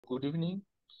good evening.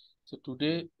 So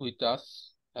today with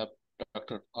us have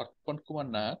Dr. Arpan Kumar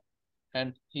Nayak,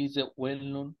 and he is a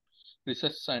well-known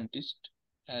research scientist,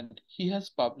 and he has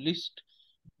published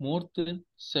more than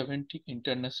 70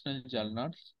 international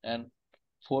journals and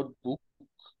 4 books,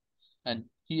 and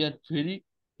he is very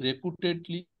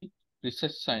reputedly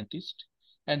research scientist.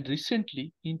 And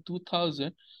recently, in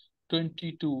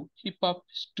 2022, he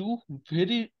published 2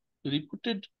 very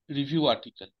reputed review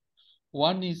articles.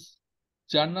 One is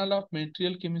Journal of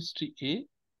Material Chemistry A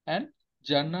and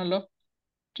Journal of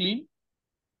Cleaner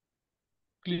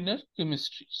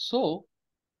Chemistry. So,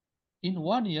 in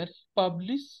 1 year, he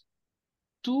published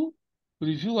 2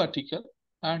 review articles,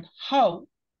 and how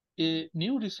a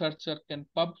new researcher can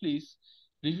publish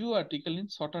review article in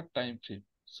shorter time frame.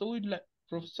 So,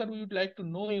 Professor, we would like to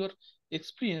know your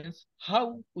experience,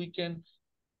 how we can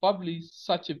publish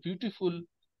such a beautiful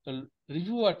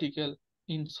review article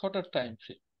in shorter time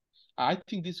frame. I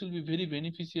think this will be very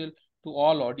beneficial to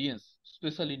all audience,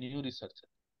 especially new researchers.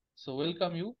 So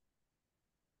welcome you.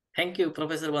 Thank you,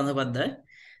 Professor Bandhopadhyay.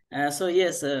 So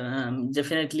yes,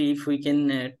 definitely if we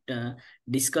can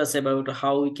discuss about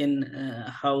how we can,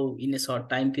 how in a short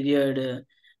time period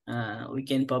we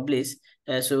can publish.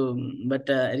 But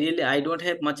really I don't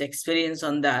have much experience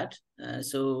on that.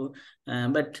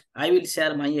 But I will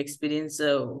share my experience,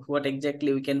 what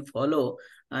exactly we can follow.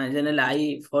 Generally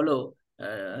I follow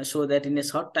so that in a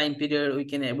short time period we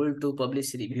can able to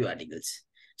publish review articles.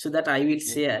 So that I will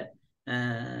share.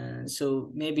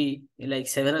 So maybe like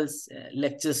several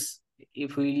lectures,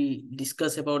 if we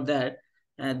discuss about that,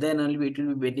 then only it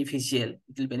will be beneficial.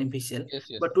 It will be beneficial. Yes,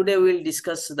 yes. But today we will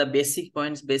discuss the basic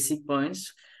points. Basic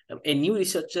points. A new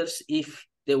researchers, if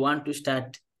they want to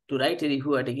start to write a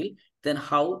review article, then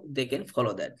how they can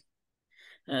follow that.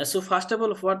 So first of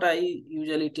all, what I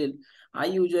usually tell, I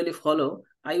usually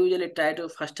try to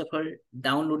first of all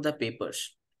download the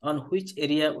papers on which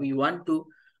area we want to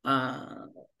uh,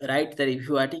 write the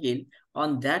review article.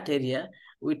 On that area,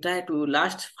 we try to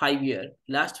last 5 year.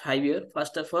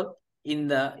 First of all,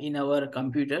 in our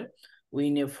computer, we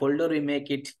in a folder we make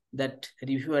it that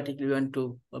review article we want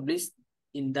to publish.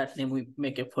 In that name, we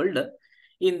make a folder.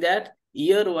 In that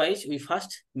year wise, we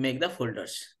first make the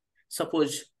folders.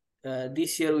 Suppose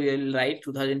this year we will write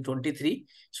 2023.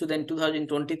 So then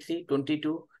 2023,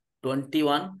 22,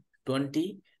 21,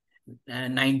 20,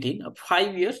 19.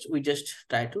 5 years, we just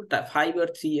try to 5 or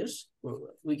 3 years,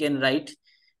 we can write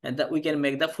and that we can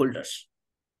make the folders.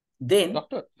 Then,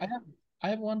 Doctor, I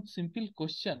have one simple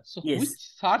question. So yes. which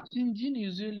search engine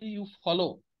usually you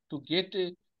follow to get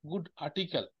a good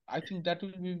article? I think that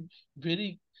will be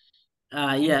very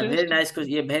Yeah, very interesting. nice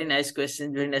question. Yeah, very nice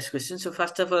question. Very nice question. So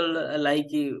first of all,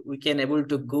 we can able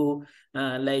to go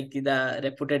like the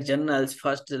reputed journals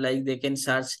first. Like they can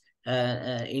search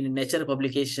in Nature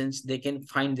publications. They can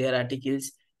find their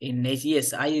articles in Nature.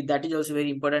 Yes, that is also very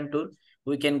important tool.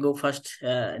 We can go first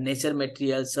Nature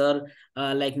materials or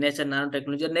like Nature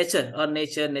nanotechnology, or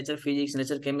Nature physics,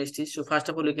 Nature chemistry. So first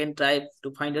of all, we can try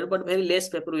to find it, but very less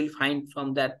paper will find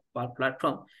from that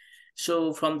platform.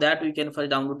 So from that we can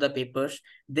first download the papers.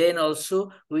 Then also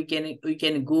we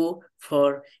can go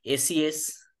for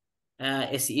SES.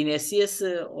 In SES,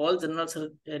 all journals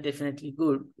are definitely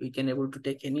good. We can able to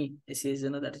take any SES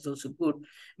journal, that is also good.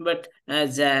 But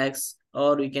JAX,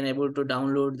 or we can able to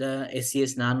download the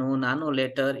SES Nano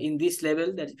letter in this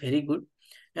level, that is very good.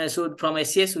 So from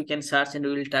SES we can search and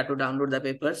we will try to download the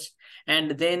papers.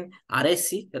 And then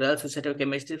RSC, Royal Society of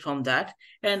Chemistry, from that.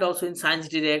 And also in Science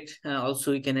Direct,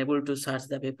 also we can able to search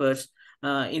the papers.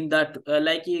 In that,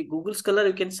 like Google Scholar,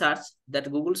 you can search that.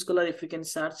 Google Scholar, if you can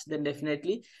search, then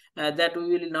definitely that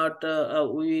we will not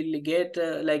we will get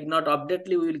like not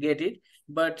updately we will get it.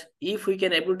 But if we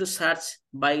can able to search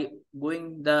by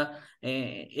going the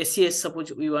SES,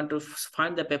 suppose we want to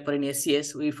find the paper in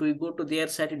SES, if we go to their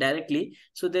site directly,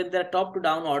 so then the top to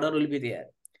down order will be there.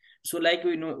 So like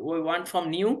we know we want from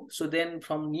new, so then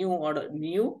from new order,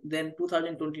 then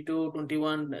 2022,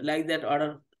 21, like that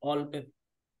order, all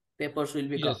papers will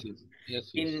become.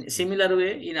 In similar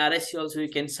way, in RSC also you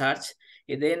can search.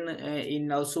 Then in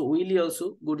also Wiley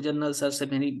also good journals are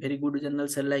very good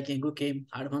journals are like EcoChem,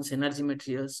 Advanced Energy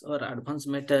Materials, or Advanced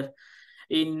Matter.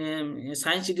 In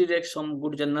Science Direct, some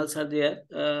good journals are there,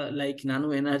 like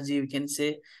Nano Energy, we can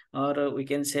say, or we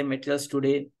can say Materials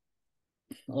Today,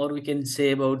 or we can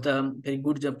say about the very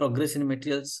good progress in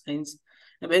materials science.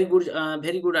 Very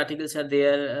good articles are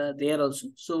there also.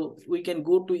 So we can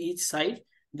go to each site.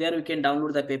 There we can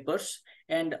download the papers.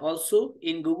 And also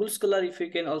in Google Scholar, if you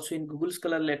can also in Google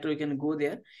Scholar later, we can go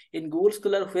there. In Google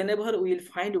Scholar, whenever we will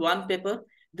find one paper,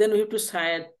 then we have to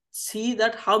see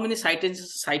that how many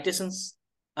citations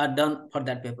are done for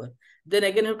that paper. Then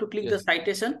again, you have to click the Yes.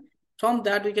 citation. From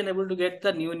that, we can able to get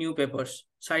the new papers.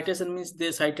 Citation means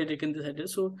they cited, you can cited.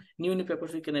 So new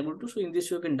papers we can able to. So in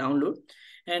this you can download.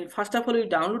 And first of all, we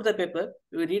download the paper,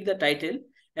 we read the title,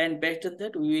 and based on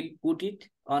that, we will put it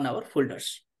on our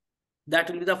folders. That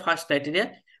will be the first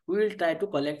criteria. We will try to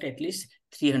collect at least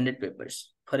 300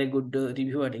 papers. For a good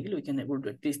review article, we can able to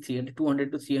at least 300,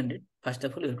 200 to 300. First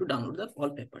of all, you have to download the all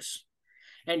papers.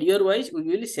 And year-wise, we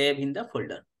will save in the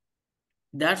folder.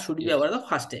 That should be Yes. our the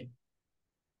first time.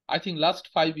 I think last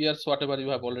 5 years, whatever you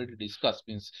have already discussed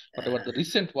means whatever the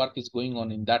recent work is going on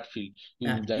in that field,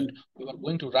 meaning that we are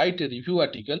going to write a review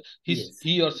article, Yes.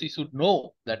 he or she should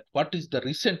know that what is the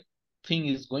recent thing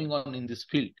is going on in this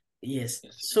field. Yes.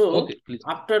 Yes. So Okay, please.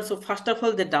 after, so first of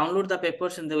all, they download the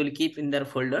papers and they will keep in their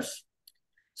folders.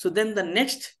 So then the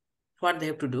next, what they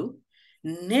have to do,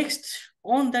 next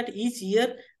on that each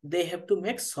year, they have to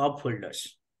make subfolders.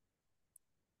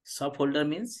 Subfolder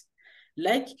means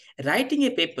like writing a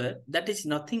paper that is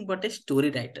nothing but a story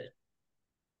writer.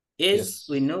 As Yes.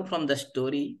 we know from the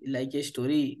story, like a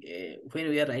story, when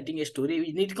we are writing a story,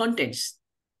 we need contents.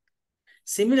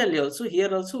 Similarly, also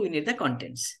here also we need the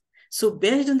contents. So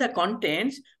based on the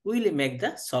contents, we will make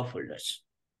the subfolders.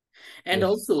 And Yes.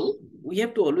 also we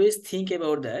have to always think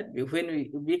about that when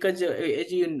we, because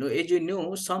as you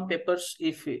know, some papers,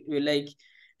 if we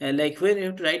like when you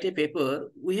have to write a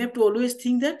paper, we have to always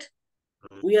think that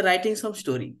we are writing some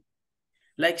story.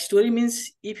 Like story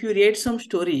means if you read some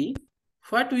story,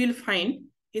 what we will find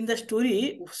in the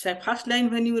story, first line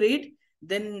when you read,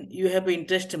 then you have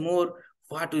interest more.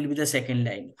 What will be the second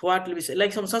line? What will be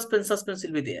like some suspense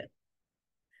will be there.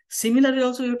 Similarly,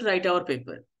 also you have to write our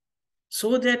paper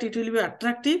so that it will be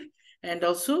attractive, and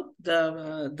also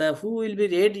the who will be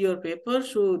read your paper,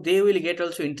 so they will get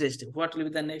also interested. What will be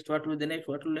the next? What will be the next?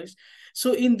 What will next?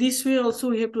 So in this way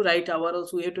also we have to write our,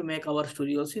 also we have to make our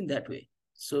story also in that way.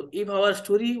 So if our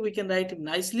story we can write it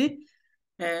nicely,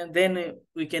 and then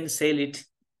we can sell it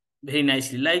very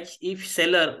nicely. Like if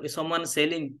seller, if someone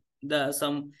selling the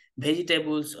some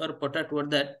vegetables or potato or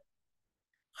that,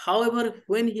 however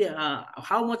when he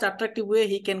how much attractive way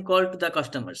he can call to the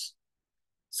customers.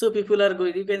 So people are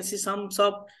going, you can see some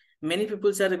shop, many people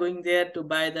are going there to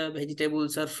buy the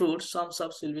vegetables or fruits. Some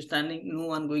shops will be standing, no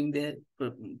one going there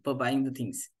for buying the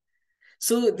things.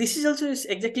 So this is also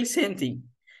exactly same thing.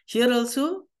 Here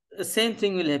also same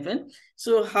thing will happen.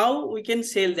 So how we can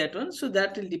sell that one? So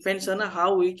that will depends on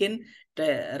how we can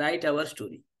write our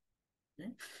story.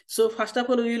 So first of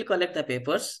all, we will collect the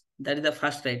papers. That is the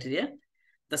first criteria.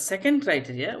 The second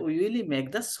criteria, we will make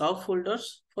the subfolders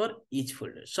for each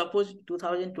folder. Suppose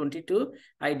 2022,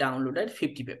 I downloaded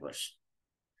 50 papers.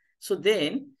 So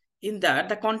then in that,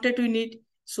 the content we need.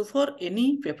 So for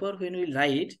any paper when we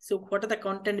write, so what are the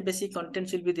content, basic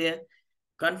contents will be there.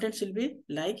 Contents will be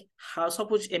like how,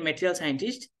 suppose a material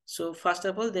scientist. So first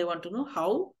of all, they want to know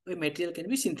how a material can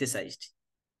be synthesized.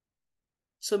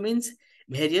 So means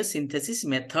various synthesis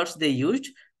methods they used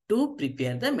to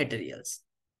prepare the materials.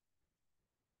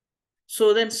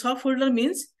 So then subfolder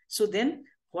means, so then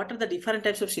what are the different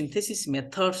types of synthesis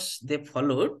methods they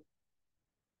followed,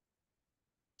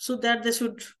 so that they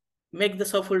should make the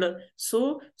subfolder.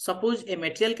 So suppose a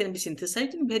material can be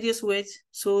synthesized in various ways.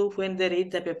 So when they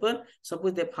read the paper,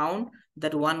 suppose they found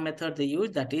that one method they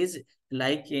use, that is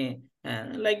like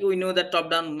we know the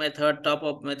top-down method,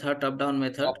 top-up method, top-down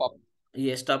method. Top up.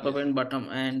 Yes, top up and bottom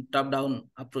and top down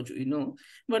approach,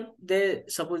 but they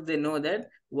suppose they know that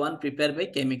one prepared by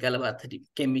chemical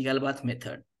bath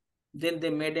method. Then they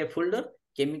made a folder,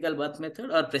 chemical bath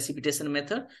method or precipitation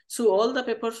method. So all the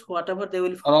papers, whatever they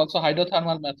will Or found. also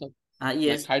hydrothermal method. Like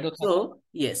Yes. hydrothermal. So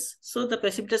yes. So the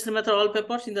precipitation method, all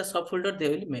papers in the subfolder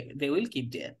they will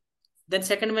keep there. Then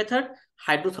second method,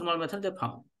 hydrothermal method they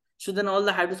found. So then all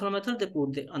the hydrothermal method they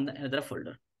put on the another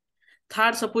folder.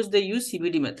 Third, suppose they use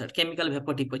CVD method, chemical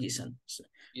vapor deposition.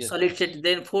 Yes. Solid state.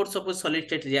 Then fourth, suppose solid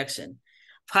state reaction.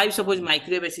 Five, suppose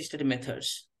microwave assisted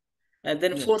methods. And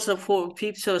then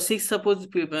fifth, sixth, suppose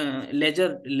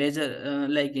laser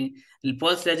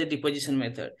pulse laser deposition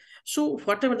method. So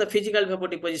whatever the physical vapor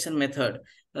deposition method,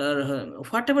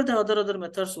 whatever the other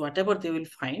methods, whatever they will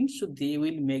find, so they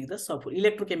will make the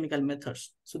electrochemical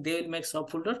methods. So they will make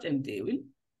subfolders and they will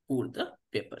put the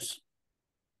papers.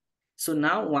 So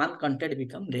now one content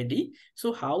become ready.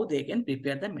 So how they can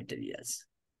prepare the materials.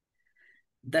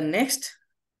 The next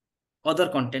other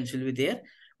contents will be there,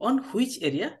 on which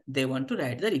area they want to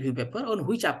write the review paper, on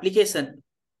which application.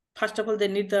 First of all, they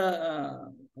need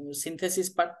the synthesis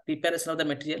part, preparation of the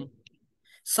material.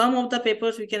 Some of the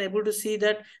papers we can able to see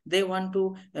that they want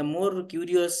to more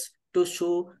curious to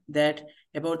show that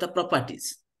about the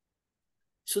properties.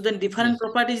 So then different Yes.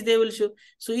 properties they will show.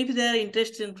 So if they are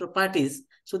interested in properties,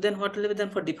 so then what will be done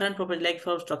for different properties, like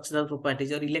for structural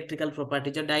properties or electrical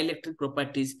properties or dielectric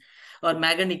properties or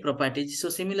magnetic properties. So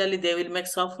similarly, they will make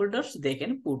subfolders they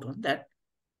can put on that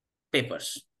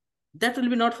papers. That will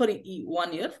be not for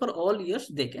 1 year, for all years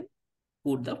they can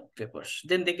put the papers.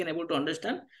 Then they can able to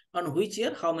understand on which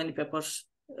year how many papers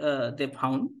they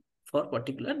found for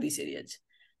particular these areas.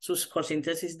 So for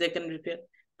synthesis they can prepare,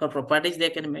 for properties they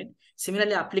can make.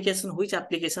 Similarly, application, which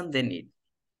application they need.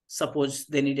 Suppose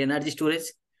they need energy storage,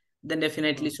 then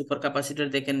definitely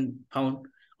supercapacitor they can found,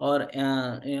 or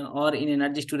in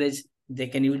energy storage they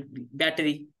can use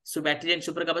battery. So battery and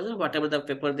supercapacitor, whatever the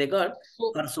paper they got,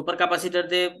 So, for supercapacitor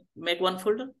they make one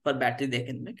folder, for battery they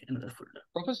can make another folder.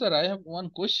 Professor, I have one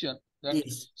question that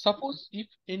Yes. suppose if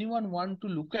anyone want to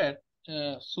look at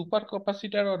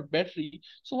supercapacitor or battery,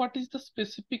 so what is the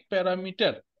specific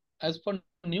parameter as per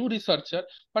new researcher?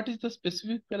 What is the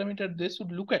specific parameter they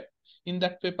should look at in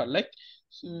that paper? Like,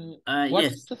 what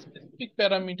is Yes. the specific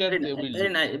parameter they will Very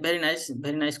look? nice,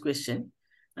 very nice question.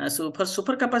 So for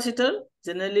supercapacitor,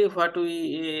 generally what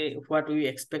we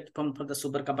expect from for the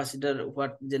supercapacitor,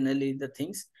 what generally the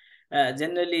things,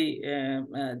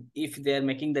 if they are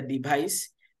making the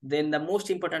device, then the most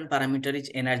important parameter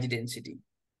is energy density.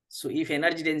 So if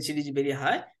energy density is very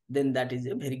high, then that is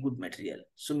a very good material.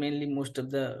 So mainly most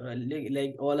of the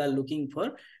like all are looking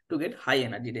for to get high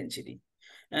energy density.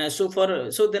 So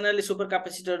generally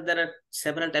supercapacitor, there are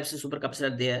several types of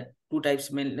supercapacitor there. Two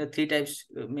types, mainly three types,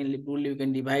 mainly broadly you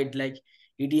can divide, like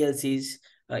EDLCs,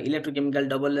 electrochemical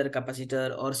double layer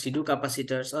capacitor, or CIDU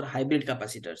capacitors, or hybrid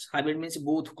capacitors. Hybrid means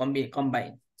both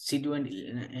combine CIDU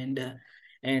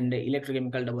and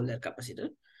electrochemical double layer capacitor.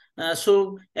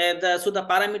 The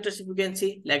parameters, if you can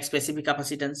see, like specific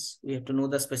capacitance, we have to know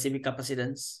the specific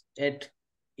capacitance at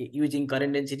using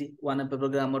current density 1 ampere per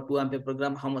gram or 2 ampere per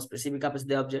gram, how much specific capacity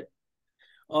they observe,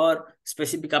 or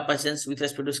specific capacitance with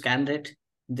respect to scan rate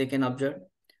they can observe.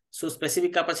 So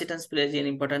specific capacitance plays an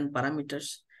important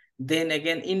parameters. Then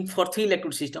again, in for 3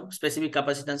 electrode system, specific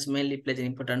capacitance mainly plays an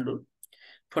important role.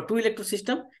 For 2 electrode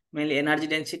system, mainly energy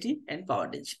density and power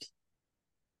density.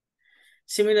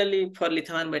 Similarly, for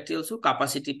lithium-ion battery also,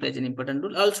 capacity plays an important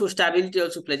role. Also, stability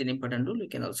also plays an important role. You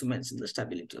can also mention the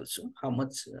stability also, how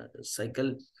much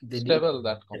cycle they do. Stable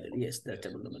that compound. Yes, the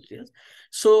stable materials.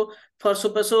 So for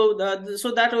super, so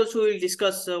that also we'll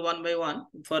discuss one by one.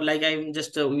 For like I'm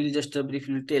just we'll just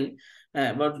briefly tell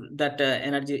about that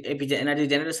energy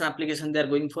generation application they are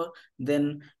going for.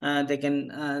 Then they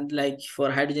can like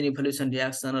for hydrogen evolution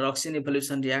reaction or oxygen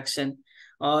evolution reaction,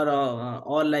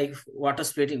 or like water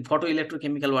splitting,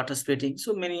 photoelectrochemical water splitting.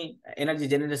 So many energy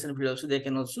generation field also they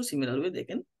can also similarly they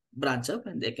can branch up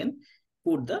and they can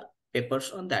put the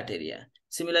papers on that area.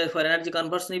 Similarly, for energy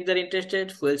conversion, if they're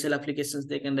interested, fuel cell applications,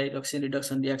 they can write oxygen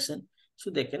reduction reaction.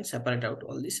 So they can separate out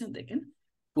all this and they can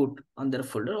put on their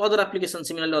folder. Other applications,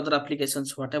 similarly, other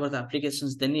applications, whatever the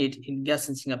applications they need in gas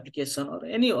sensing application or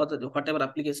any other whatever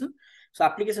application. So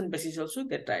application basis also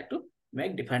they try to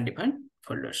make different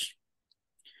folders.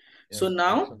 So Yes,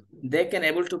 now absolutely. they can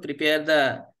able to prepare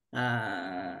the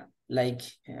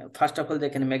first of all they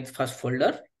can make the first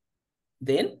folder.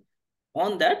 Then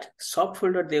on that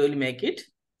subfolder they will make it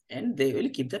and they will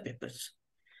keep the papers.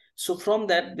 So from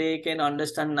that they can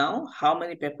understand now how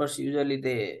many papers usually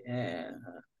they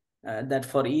that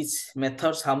for each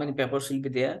methods how many papers will be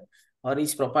there, or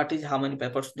each properties how many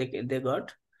papers they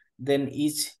got, then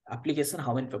each application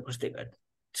how many papers they got.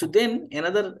 So then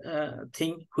another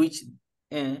thing which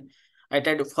uh, I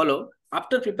try to follow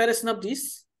after preparation of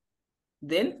this,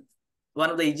 then one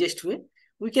of the easiest way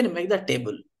we can make the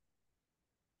table,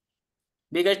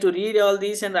 because to read all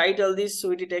this and write all this,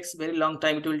 so it takes very long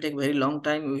time, it will take very long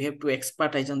time, we have to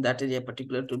expertise on that area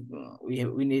particular to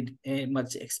we need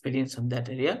much experience on that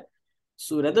area.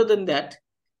 So rather than that,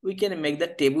 we can make the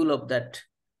table of that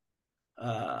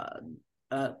uh,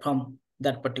 from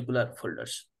that particular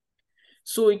folders.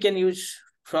 So we can use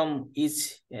from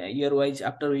each year wise,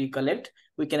 after we collect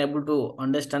we can able to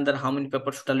understand that how many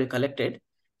papers totally collected.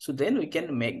 So then we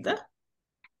can make the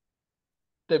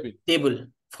table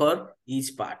for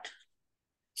each part.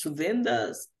 So then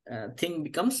the thing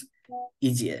becomes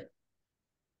easier.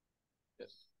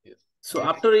 Yes, yes. So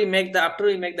after we make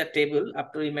the table,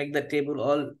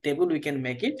 all table we can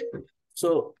make it.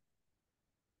 So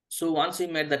once we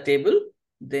made the table,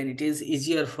 then it is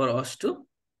easier for us to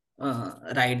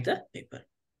write the paper.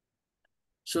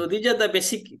 So these are the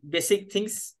basic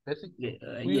things. Basic.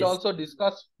 We'll Yes. also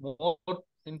discuss more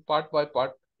in part by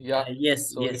part. Yeah.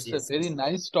 Yes. So Yes. it's a Yes. very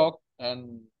nice talk,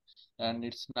 and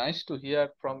it's nice to hear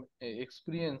from a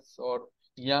experience or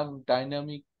young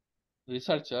dynamic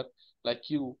researcher like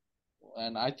you,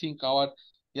 and I think our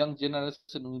young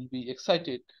generation will be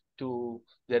excited to,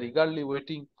 they're eagerly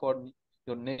waiting for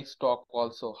your next talk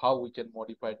also, how we can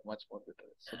modify it much more better.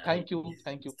 So thank you,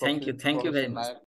 Thank Professor you very much. Nayak.